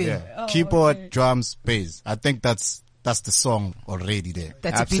same thing. Yeah. Oh, Keyboard, okay. drums, bass. I think that's the song already there.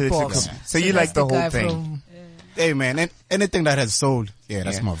 That's Absolutely. a beatbox. So you like the whole guy thing. Hey man, anything that has soul,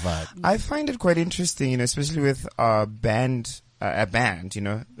 that's my vibe. I find it quite interesting, you know, especially with a band, you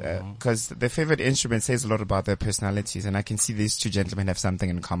know, because their favorite instrument says a lot about their personalities, and I can see these two gentlemen have something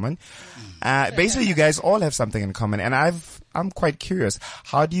in common. Basically, you guys all have something in common, and I'm quite curious.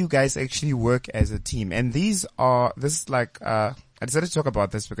 How do you guys actually work as a team? And I decided to talk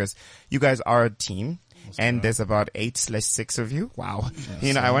about this because you guys are a team. And there's about 8/6 of you. Wow.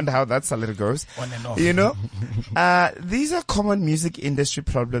 You know, I wonder how that salary goes. On and off. You know, these are common music industry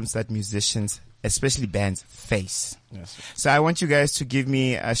problems that musicians, especially bands, face. Yes. So I want you guys to give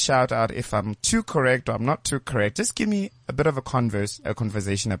me a shout out if I'm too correct or I'm not too correct. Just give me a bit of a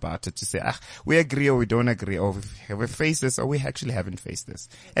conversation about it to say, we agree or we don't agree, or we faced this or we actually haven't faced this.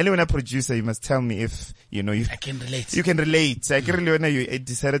 And when a producer, you must tell me if, you know, I can relate. You can relate. I can really when you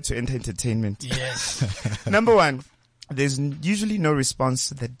decided to enter entertainment. Yes. Number one, there's usually no response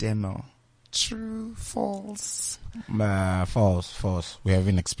to the demo. True, false? False. We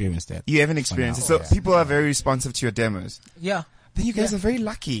haven't experienced that. You haven't experienced it. So people are very responsive to your demos. Yeah. Then you guys are very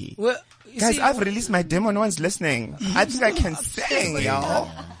lucky. Well, guys, I've released my demo. No one's listening. I think I can sing, y'all.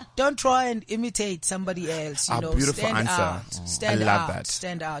 Don't try and imitate somebody else. You know, beautiful stand answer. out. Stand I love out. that.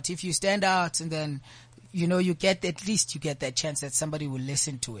 Stand out. If you stand out, and then, you know, you get that chance that somebody will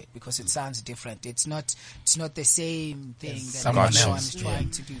listen to it because it sounds different. It's not the same thing that someone everyone else. is trying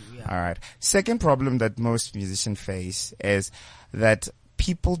to do. Yeah. All right. Second problem that most musicians face is that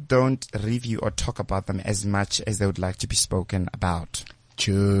people don't review or talk about them as much as they would like to be spoken about.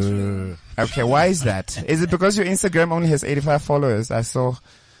 True. Okay, why is that? Is it because your Instagram only has 85 followers? I saw.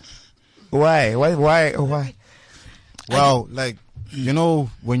 Why? Well, like, you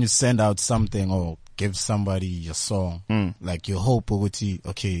know, when you send out something or give somebody your song, like you hope,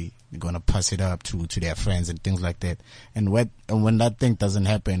 okay, you're gonna pass it up to their friends and things like that. And when that thing doesn't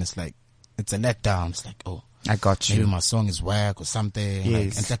happen, it's like, it's a letdown. It's like, oh, I got you. Maybe my song is whack or something.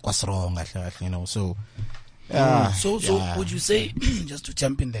 Yes. Like, like what's wrong? You know, so. So would you say, just to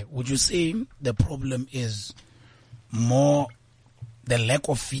jump in there, would you say the problem is more the lack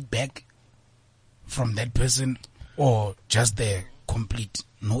of feedback from that person or just the complete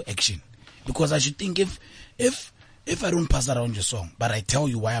no action? Because I should think if I don't pass around your song, but I tell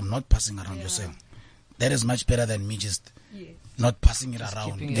you why I'm not passing around your song, that is much better than me just not passing it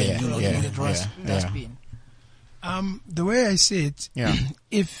around. The way I say it,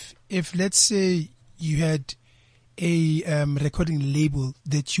 if let's say you had a recording label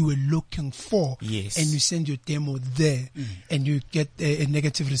that you were looking for, Yes. and you send your demo there, and you get a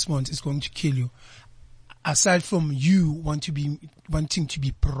negative response, it's going to kill you. Aside from you wanting to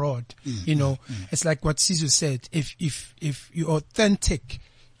be broad, you know, it's like what Sizo said. If you're authentic,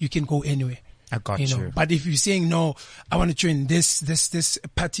 you can go anywhere. I got you know. you. But if you're saying no, I want to join this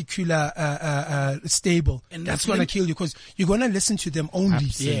particular stable, And that's that's gonna kill you, because you're gonna listen to them only.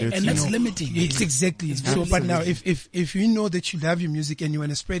 Absolutely. And that's You know. limiting. It's exactly. So, but now if you know that you love your music and you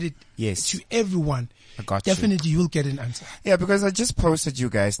want to spread it Yes. to everyone, I got you. definitely you will get an answer. Yeah, because I just posted you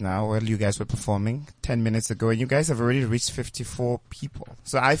guys now while you guys were performing 10 minutes ago, and you guys have already reached 54 people.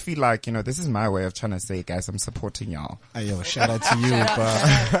 So I feel like, you know, this is my way of trying to say, guys, I'm supporting y'all. Hey, yo, shout out to you, bro.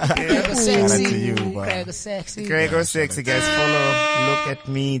 Sexy. to you, bro. Gregor Sexy. Gregor Sexy, guys, follow, look at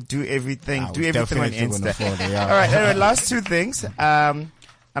me, do everything, I do was everything on definitely gonna Insta. follow, yeah. Alright, anyway, last two things.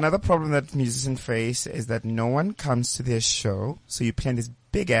 Another problem that musicians face is that no one comes to their show. So you plan this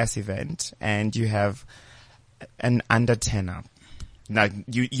big ass event and you have an under tenor. Now,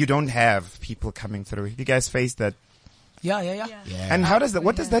 you don't have people coming through. You guys face that. Yeah. And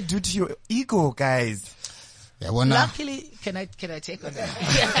what does that do to your ego, guys? Yeah, Luckily, can I take on that?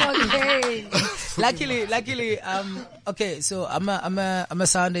 Okay. Luckily, okay, so I'm a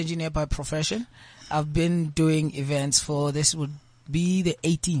sound engineer by profession. I've been doing events for, this would be the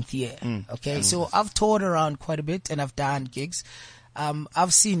 18th year. Okay. So I've toured around quite a bit and I've done gigs.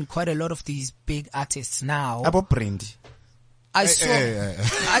 I've seen quite a lot of these big artists now. About Brandy. I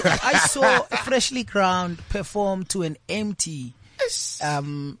saw Freshly Ground perform to an empty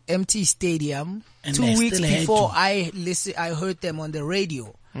stadium And 2 they weeks still had before to. I heard them on the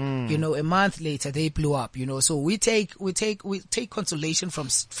radio. You know, a month later they blew up, you know. So we take consolation from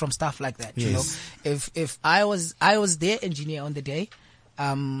stuff like that, you know. If I was their engineer on the day,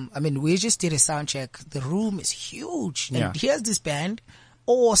 I mean, we just did a sound check. The room is huge. And here's this band.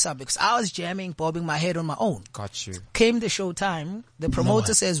 Awesome, because I was jamming, bobbing my head on my own. Got you. Came the show time, the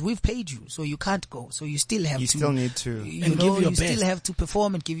promoter says, we've paid you, so you can't go. So you still have to. You still need to. You know, you still have to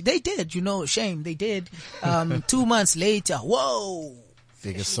perform and give. They did, you know, shame, they did. 2 months later, whoa.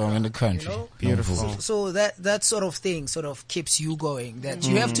 Biggest song in the country. You know? Beautiful. So that sort of thing sort of keeps you going. That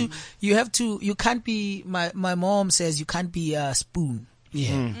you have to, you can't be, my mom says you can't be a spoon.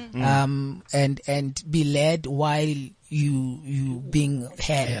 Yeah. And be led while you being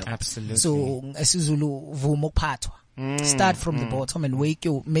held. Absolutely. So esiZulu vuma ukuphathwa. Start from the bottom and make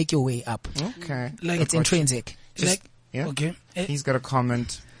your way up. Okay. Like it's intrinsic. Yeah. Okay. He's got a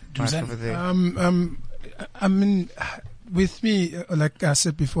comment right over there. I mean, with me, like I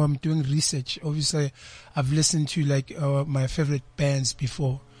said before, I'm doing research. Obviously, I've listened to like my favorite bands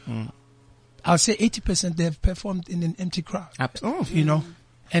before. I'll say 80% they have performed in an empty crowd. You know,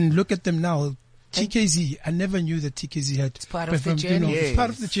 and look at them now. TKZ, I never knew that TKZ had part of the performed. journey. You know, it's part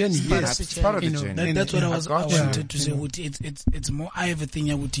of the journey. It's part of the journey. That's what I wanted to say. It's more I have a thing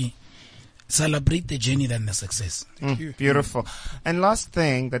Uti. Celebrate the journey than the success. Beautiful. And last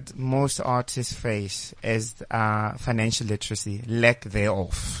thing that most artists face is financial literacy, lack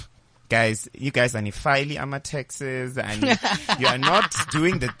thereof. Guys, you guys are filing ama taxes and you are not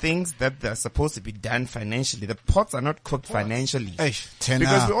doing the things that are supposed to be done financially. The pots are not cooked financially.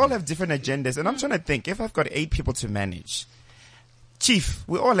 Because we all have different agendas. And I'm trying to think, if I've got 8 people to manage, Chief,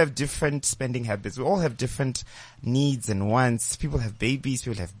 we all have different spending habits. We all have different needs and wants. People have babies,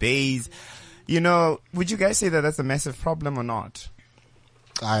 people have bays. You know, would you guys say that that's a massive problem or not?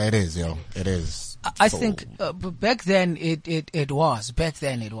 It is, yo. It is. I think back then it was. Back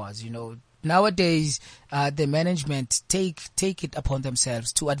then it was, you know. Nowadays, the management take it upon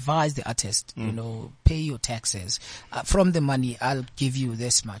themselves to advise the artist, you know, pay your taxes. From the money, I'll give you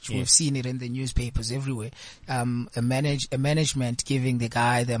this much. We've seen it in the newspapers everywhere. A management giving the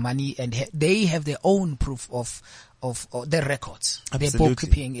guy the money, and they have their own proof of their records. Absolutely. Their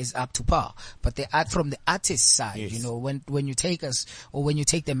bookkeeping is up to par. But from the artist side, you know, when you take us, or when you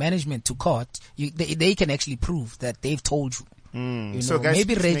take the management to court, they can actually prove that they've told you. You know, So guys,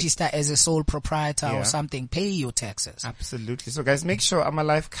 maybe register as a sole proprietor or something, pay your taxes. Absolutely. So guys, make sure Ama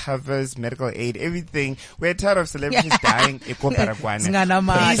Life covers medical aid, everything. We're tired of celebrities dying. Please make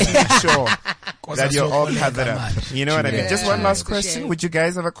sure that you're all covered up. You know what I mean? Just one last question. Would you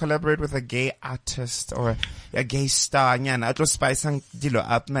guys ever collaborate with a gay artist or a gay star? I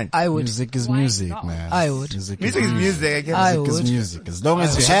would. Music is music, man. I would. Music is music. I guess. I Music would. is music. As long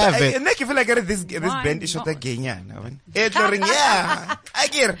as you have it. And I feel like this band is shot a gay. Yeah, I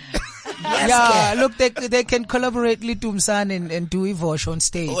get. Yeah, look, they can collaborate Litumsan and do Ivosh on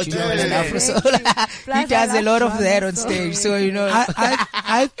stage. You know, in Afro Soul. He does a lot of that on stage, so you know.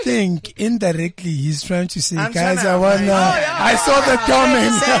 I think indirectly he's trying to say, guys, I saw the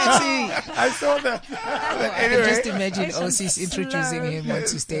comment. I saw that. Anyway. Just imagine Osis introducing him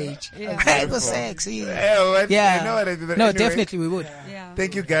onto stage. Craig was sexy. You know what I did. No, Anyway, definitely we would.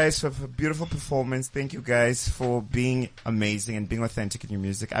 Thank you guys for a beautiful performance. Thank you guys for being amazing and being authentic in your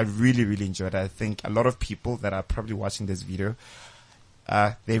music. I really, really enjoyed it. I think a lot of people that are probably watching this video,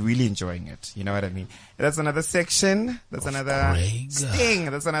 they're really enjoying it. You know what I mean? That's another section. That's another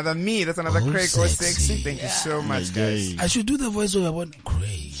Sting. That's another me. That's another Craig or Sexy. Thank you so much, guys. I should do the voiceover one.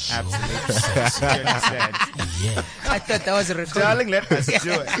 Craig. Absolutely. Yeah. I thought that was a record. Darling, let us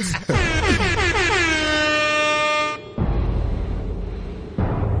do it.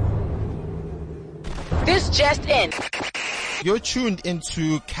 This just in. You're tuned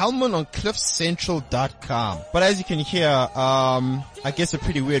into Calman on CliffCentral.com. But as you can hear, I guess a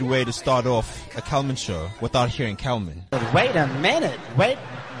pretty weird way to start off a Calman show without hearing Calman. Wait a minute. Wait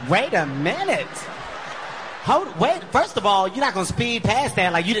a minute. Wait, first of all, you're not gonna speed past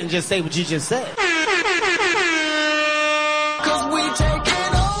that like you didn't just say what you just said. 'Cause we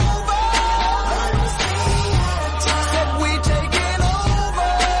taking over. Said we taking over.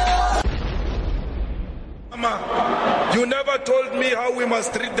 Mama, you never told me how we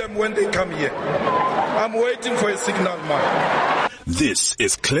must treat them when they come here. I'm waiting for a signal, man. This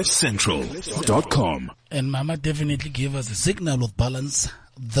is CliffCentral.com. And Mama definitely gave us a signal of Balance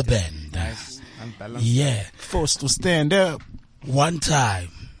the Band. Nice. Yeah. Forced to stand up. One time.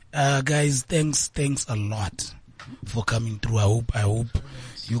 Guys, thanks a lot for coming through. I hope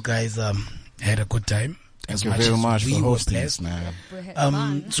you guys had a good time. Thank you very much for hosting us, man.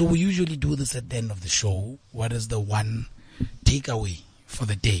 So we usually do this at the end of the show. What is the one takeaway for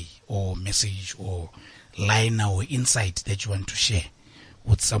the day, or message, or line, or insight that you want to share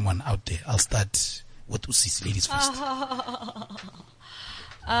with someone out there? I'll start with Usis, ladies first.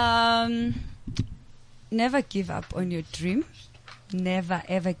 Never give up on your dream. Never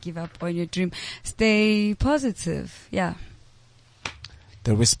ever give up on your dream. Stay positive. Yeah.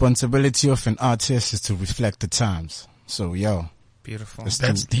 The responsibility of an artist is to reflect the times. So, beautiful.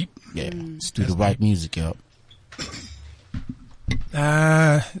 That's deep. Yeah. Let's do the right music, yo.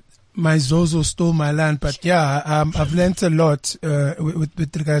 My Zozo stole my land, but I've learned a lot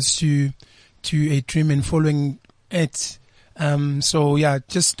with regards to a dream and following it. So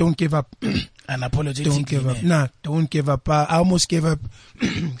just don't give up. Unapologetically. Don't give up. Nah, don't give up. I almost gave up,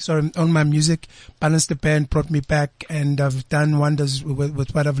 on my music. Balance the Band brought me back, and I've done wonders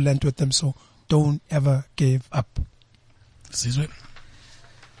with what I've learned with them. So don't ever give up.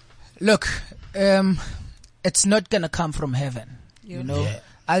 Look, it's not gonna come from heaven. You know,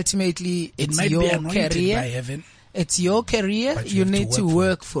 ultimately it's might your be anointed career. by heaven. It's your career. But you have need to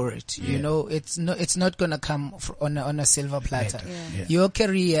work for it. Yeah. You know, it's not gonna come on a silver platter. Yeah. Your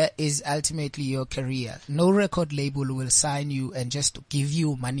career is ultimately your career. No record label will sign you and just give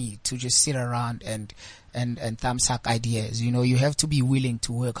you money to just sit around and thumbsuck ideas. You know, you have to be willing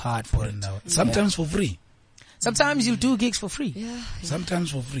to work hard for it. Sometimes for free. Sometimes you do gigs for free. Yeah.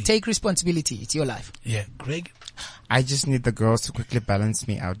 Sometimes for free. Take responsibility. It's your life. Yeah. Greg? I just need the girls to quickly balance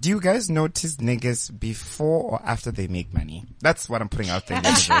me out. Do you guys notice niggas before or after they make money? That's what I'm putting out there.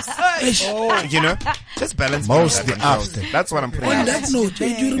 You know, just balance me out. Mostly after. That's what I'm putting out On there. that note, do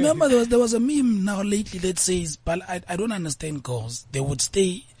you remember there was a meme now lately that says, but I don't understand girls. They would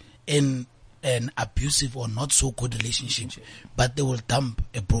stay in an abusive or not so good relationship, but they will dump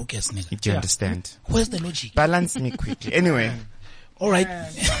a broke ass nigga. Do you understand? Where's the logic? Balance me quickly. Anyway. All right.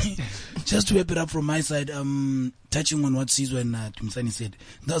 Just to wrap it up from my side, touching on what Sizwe and Tumsani said,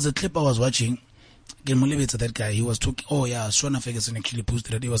 there was a clip I was watching. That guy, he was talking, Shona Ferguson actually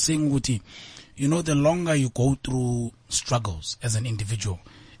posted it. He was saying, Guti, you know, the longer you go through struggles as an individual,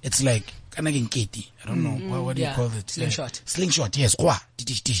 it's like, Kanagin Katie, I don't know, what do you call it? Slingshot. Slingshot, yes.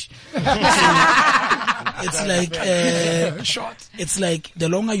 It's like, it's like the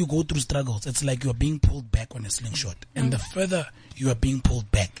longer you go through struggles, it's like you're being pulled back on a slingshot. And the further you are being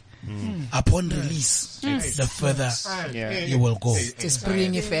pulled back, upon release, the further you will go. The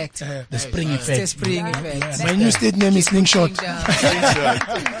spring effect. The spring effect. The spring effect. My new state name is Slingshot.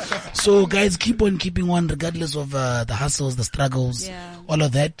 So guys, keep on keeping on regardless of the hustles, the struggles, all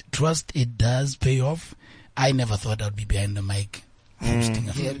of that. Trust it does pay off. I never thought I'd be behind the mic hosting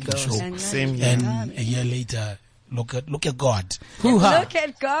a fucking show. Same here. And a year later, look at God. Look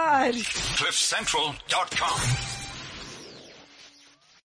at God. CliffCentral.com.